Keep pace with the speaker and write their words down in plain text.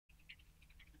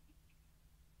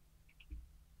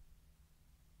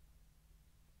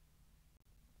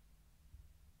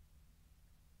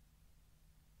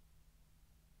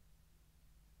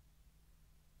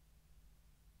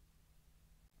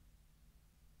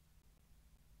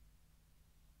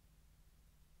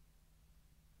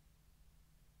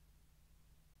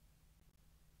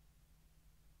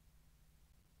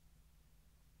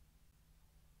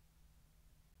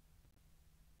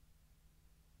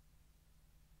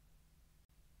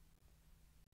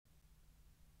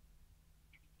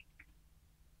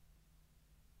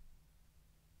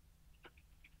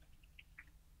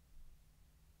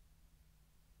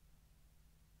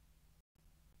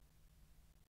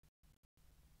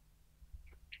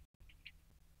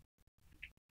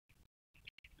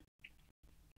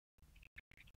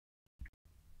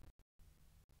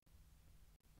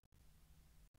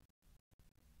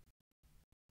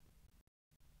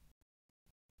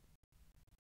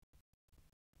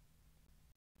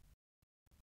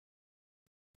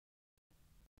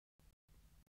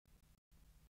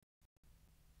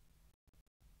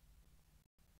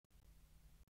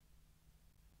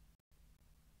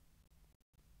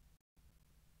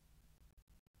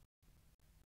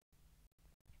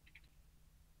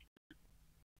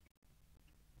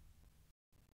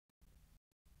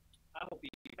I will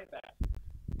be right back.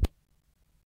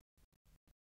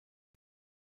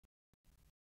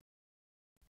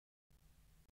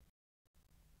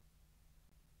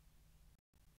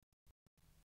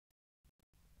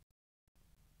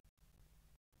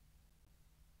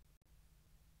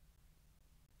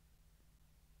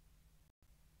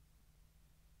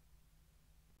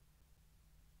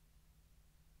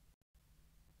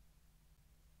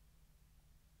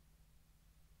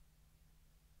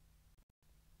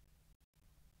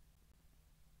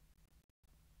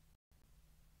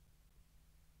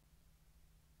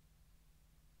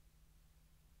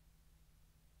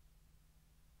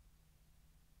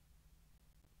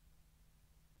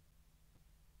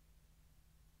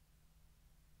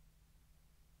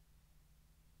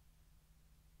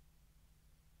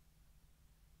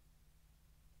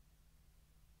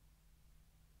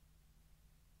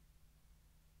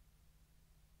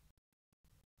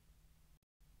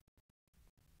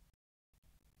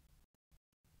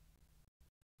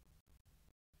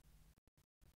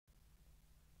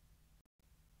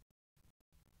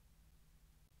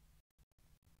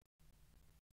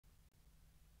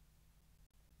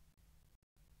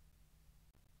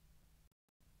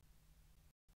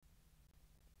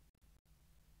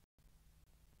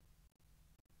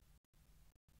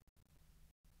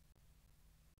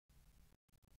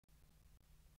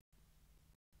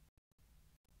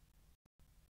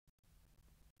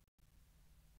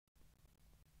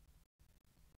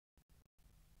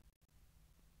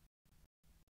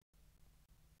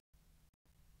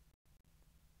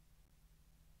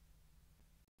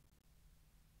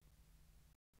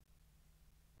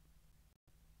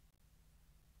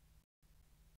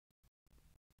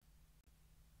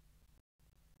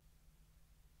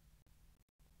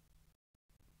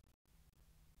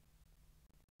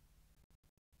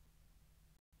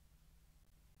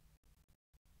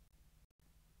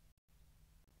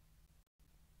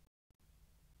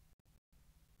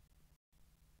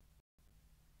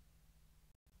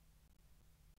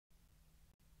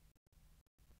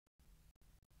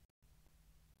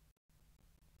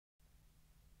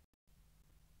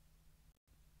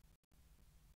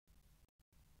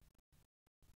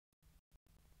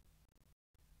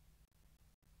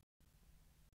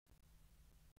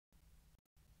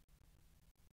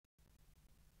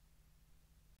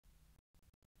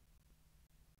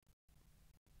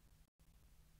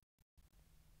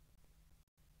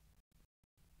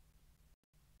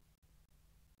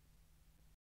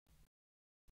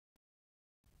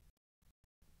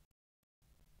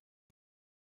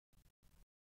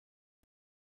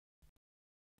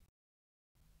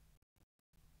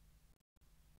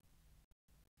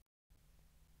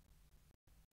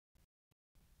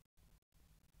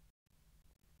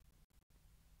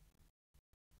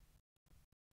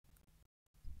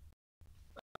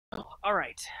 All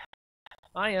right.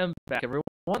 I am back, everyone.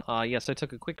 Yes, I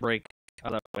took a quick break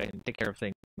out of that way and take care of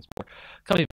things before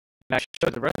coming back to show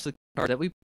the rest of the card that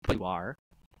we play. You are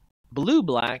blue,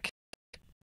 black,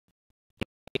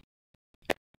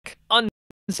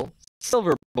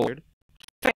 silver board,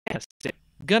 fantastic,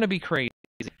 gonna be crazy.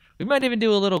 We might even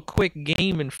do a little quick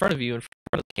game in front of you, in front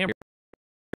of the camera.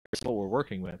 That's what we're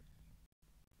working with.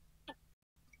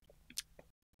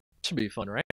 Should be fun,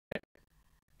 right?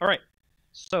 All right.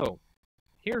 So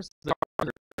here's the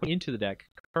card going into the deck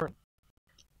currently.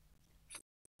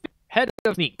 Head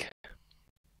of Sneak.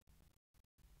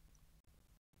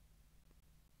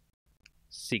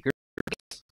 Secret.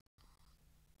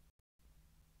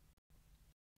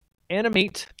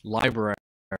 Animate Library.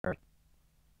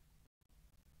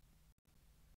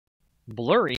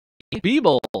 Blurry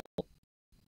Beeble.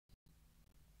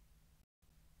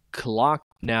 Clock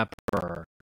Napper.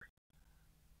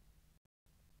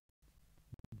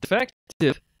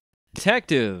 Defective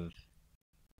Detective.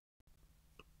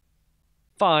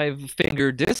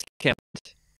 5-finger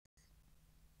discount.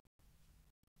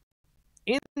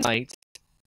 Insight.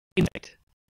 Insight.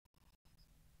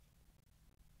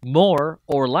 More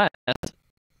or less.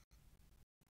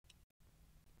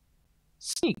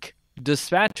 Sneak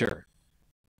Dispatcher.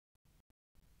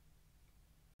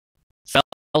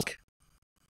 Selk.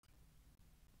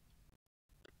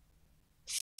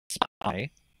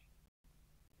 Spy.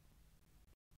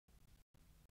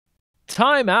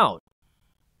 Time Out.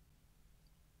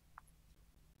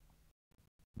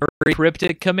 Very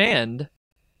cryptic command.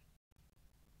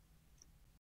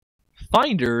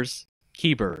 Finders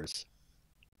Keepers.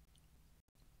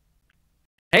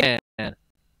 And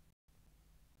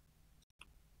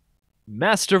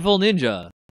Masterful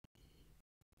Ninja.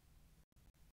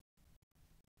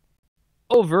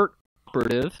 Overt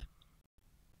Operative.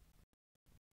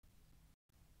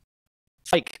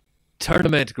 Psych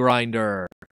Tournament Grinder.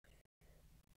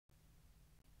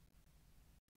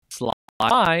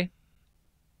 Sly.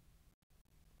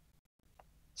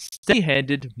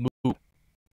 Steady-handed move.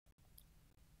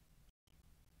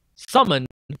 Summon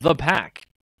the pack.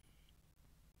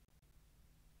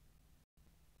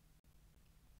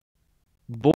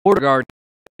 Border guard.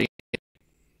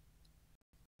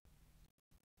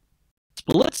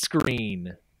 Split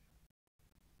screen.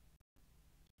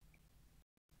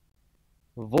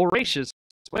 Voracious.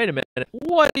 Wait a minute.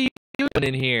 What are you doing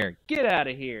in here? Get out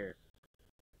of here.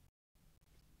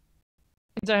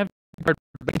 I have to card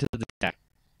back into the deck.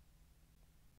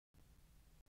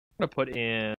 I'm gonna put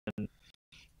in.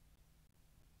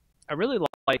 I really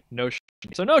like Notion.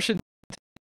 So Notion,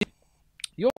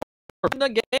 you're in the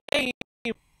game.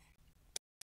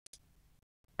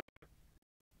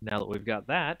 Now that we've got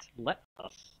that, let's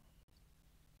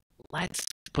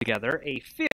put together a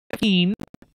 15.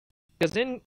 Because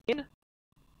in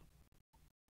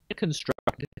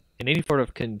constructed, in any sort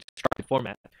of constructed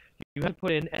format, you have to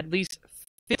put in at least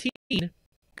 15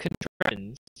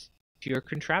 contraptions to your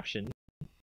contraption. You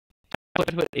have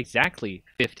to put exactly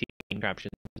 15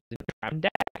 contraptions in your contraption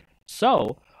deck.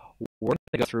 So we're going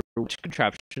to go through which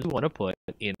contraptions we want to put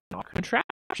in our contraption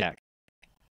deck.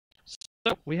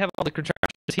 So we have all the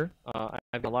contraptions here. I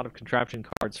have a lot of contraption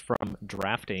cards from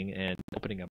drafting and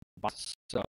opening up boxes.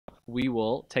 So we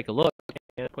will take a look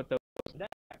and put those in deck.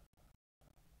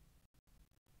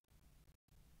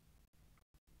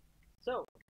 So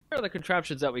here are the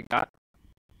contraptions that we got.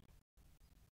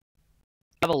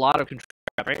 I have a lot of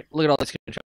contraptions, right? Look at all these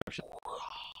contraptions.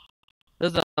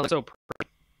 This is not so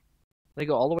pretty. They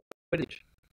go all the way to the edge.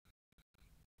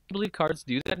 I believe cards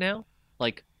do that now.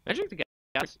 Like, Magic the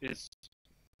Gathering is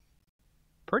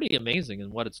pretty amazing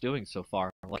in what it's doing so far.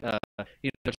 Like,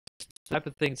 just the type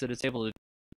of things that it's able to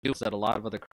do that a lot of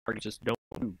other cards just don't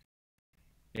do.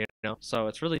 You know, so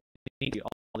it's really neat,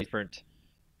 all different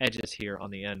edges here on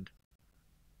the end.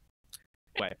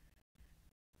 Anyway,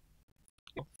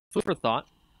 food for thought.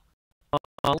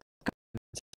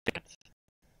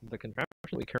 The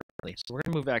contraption we currently. So we're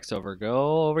gonna move X over.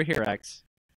 Go over here, X.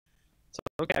 So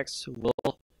okay, X.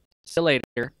 We'll see you later.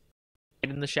 Right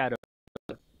in the shadow.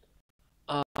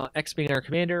 X being our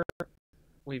commander.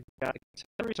 We've got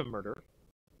Accelerate of Murder.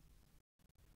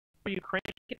 Where you crank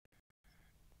it.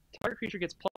 Target creature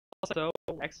gets plus so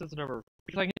X is the number.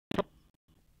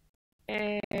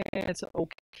 And it's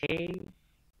okay.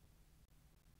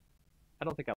 I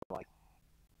don't think I like.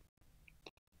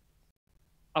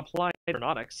 Apply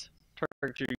Aeronautics. Target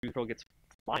creature you control gets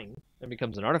flying and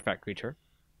becomes an artifact creature.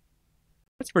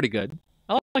 That's pretty good.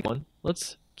 I like one.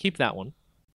 Let's keep that one.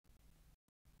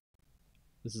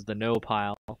 This is the no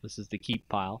pile. This is the keep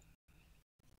pile.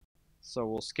 So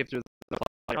we'll skip through the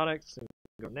Aeronautics and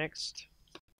go next.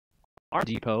 Arms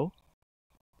Depot.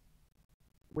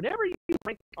 Whenever you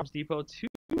rank Arms Depot, 2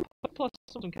 plus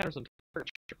some counters on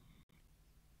target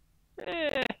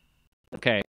creature.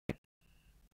 Okay.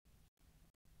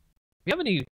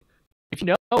 If you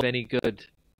know of any good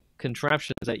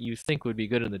contraptions that you think would be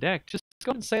good in the deck, just go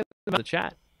ahead and say them in the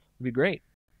chat. It'd be great.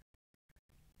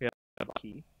 We have a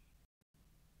key.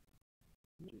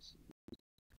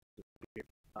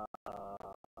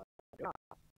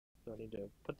 So I need to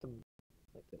put them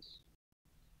like this.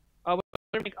 We're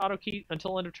make auto key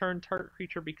until end of turn. Target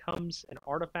creature becomes an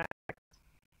artifact.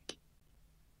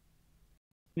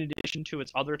 In addition to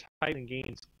its other type, and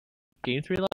gains 3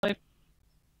 life.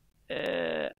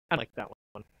 I like that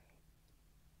one.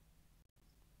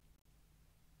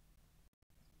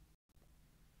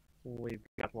 We've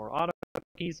got more auto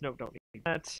keys. Nope, don't need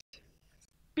that.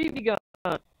 BB gun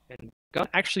and gun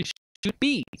actually shoot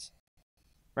bees,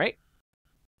 right?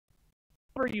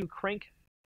 Whenever you crank,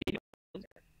 this is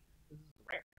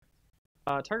rare.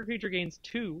 Target creature gains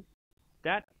 2.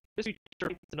 This creature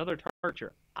gains another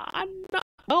target. I'm not.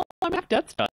 Well, I have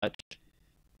Death Touch.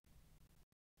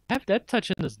 I have Death Touch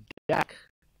in this deck,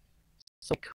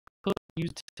 so I could use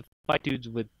it to fight dudes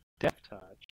with Death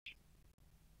Touch.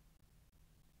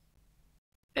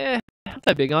 Not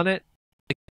that big on it.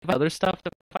 Like, other stuff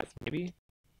to fight, maybe.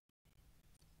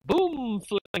 Boom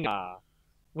Flinger.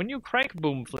 When you crank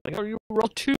Boom Flinger, you roll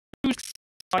 2 dice.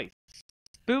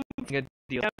 Boom Flinger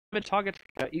deals damage target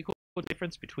equal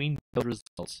difference between those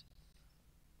results.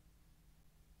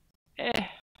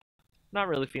 Not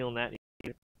really feeling that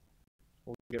either.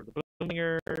 We'll get rid of the Boom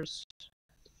Flingers.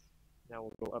 Now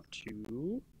we'll go up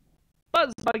to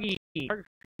Buzz Buggy. Target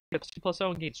gets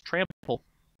 2+0 and gains trample.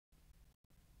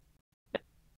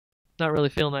 Not really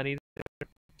feeling that either.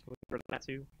 We'll get rid of that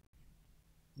too.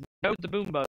 No, the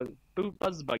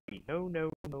Buzz Buggy. No.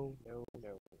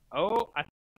 Oh, I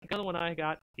the other one I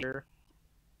got here.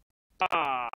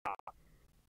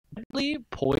 Deadly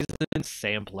Poison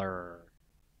Sampler.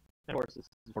 And of course, this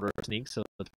is order of sneak, so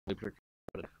it's probably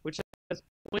which says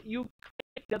when you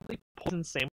click Deadly Poison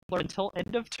Sampler until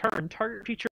end of turn, target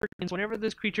creature gains whenever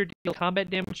this creature deals combat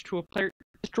damage to a player,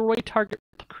 destroy target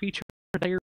creature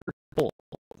player control.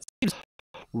 Seems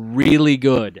really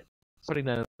good. Putting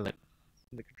that in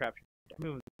the contraption.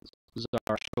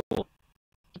 Bizarre cool.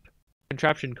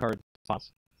 Contraption card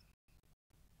spots.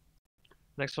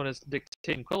 Next one is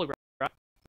Dictating Quillograph.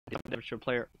 Damage to a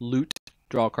player. Loot.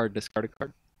 Draw a card, discard a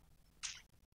card.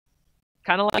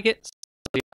 Kind of like it.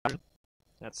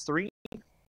 That's 3.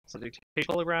 So Dictating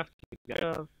Quillograph. It's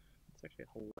actually a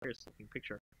hilarious looking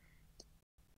picture.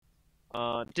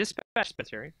 Dispatch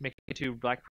Dispensary. Make it to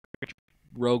Black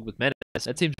Rogue with Menace.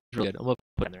 That seems really good. I'm going to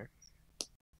put it in there.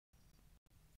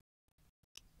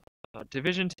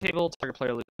 Division Table. Target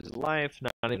player loses life.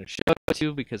 Not going to show it to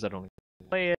you because I don't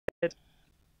play it.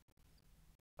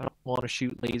 I don't want to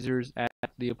shoot lasers at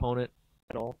the opponent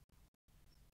at all.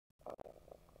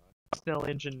 Snell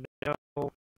Engine, no.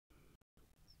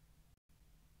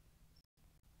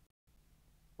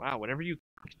 Wow, whenever you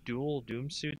dual Doom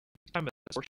Suit, time a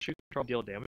force shoot control deal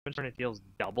damage, and it deals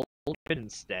double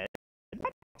instead.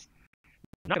 What?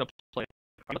 I'm not gonna play it.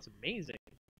 That's amazing.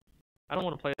 I don't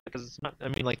want to play it because it's not. I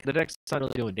mean, like the deck's not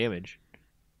really doing damage.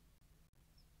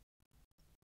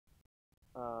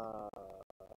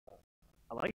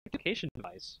 I like the Education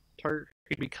Device. Target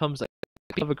becomes like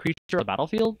of a creature on the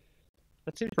battlefield.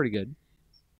 That seems pretty good.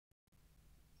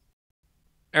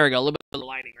 There we go. A little bit of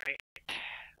lighting, right?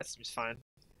 That seems fine.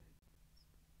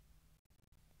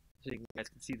 So you guys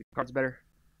can see the cards better.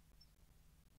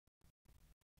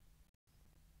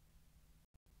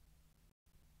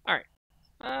 All right.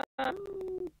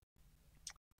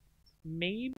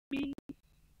 Maybe.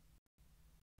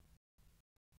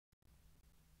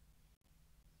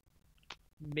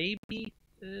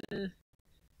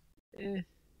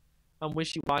 I'm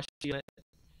wishy-washy on it.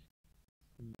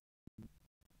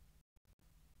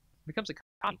 Becomes a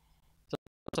copy. So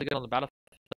it's like on the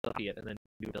battlefield and then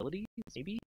new abilities,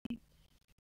 maybe?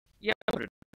 Yeah, I would have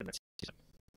done that.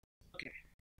 Okay.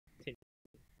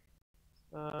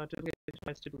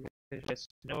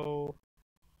 No.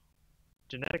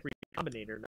 Genetic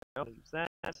Recombinator, no. Use that.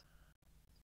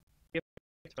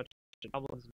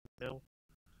 Problems, no.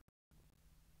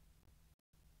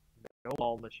 No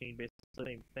ball machine, basically the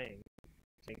same thing.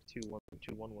 Take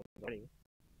 2-1-2-1 already.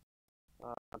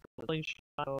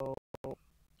 Shadow.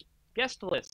 Guest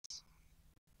lists.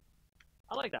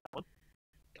 I like that one.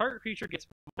 Target creature gets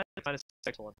minus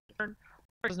 6 on turn.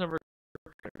 Target's number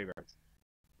graveyards.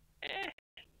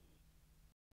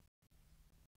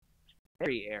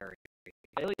 Very airy.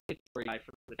 I like the guy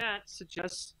from the chat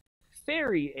suggests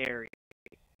very airy.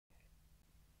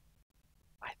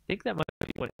 I think that might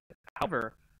be one.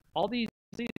 However, all these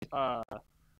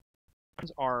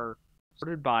ones are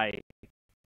sorted by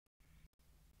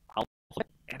alphabet,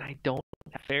 and I don't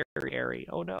have very airy.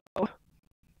 Oh no.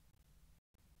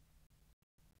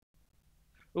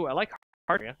 Ooh, I like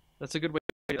Hardia. That's a good way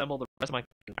to assemble the rest of my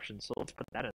collection, so let's put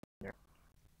that in there.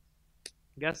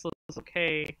 Guess list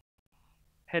okay.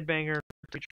 Headbanger,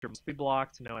 creature must be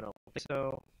blocked. No, I don't think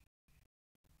so.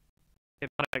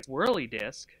 Hypnotic Whirly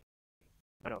Disc.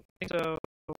 I don't think so.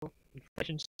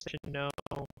 Inflation Station, no.